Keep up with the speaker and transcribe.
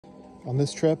On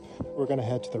this trip, we're gonna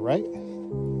head to the right,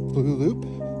 Blue Loop,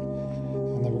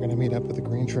 and then we're gonna meet up with the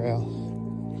Green Trail.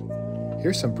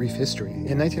 Here's some brief history.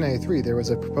 In 1993, there was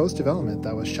a proposed development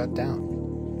that was shut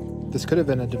down. This could have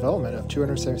been a development of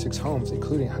 276 homes,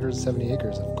 including 170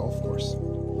 acres of golf course.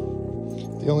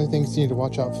 The only things you need to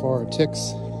watch out for are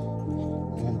ticks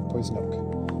and poison oak.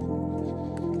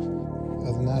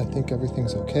 Other than that, I think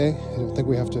everything's okay. I don't think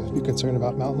we have to be concerned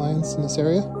about mountain lions in this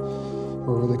area.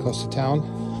 We're really close to town,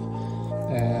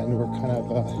 and we're kind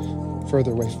of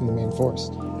further away from the main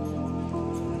forest.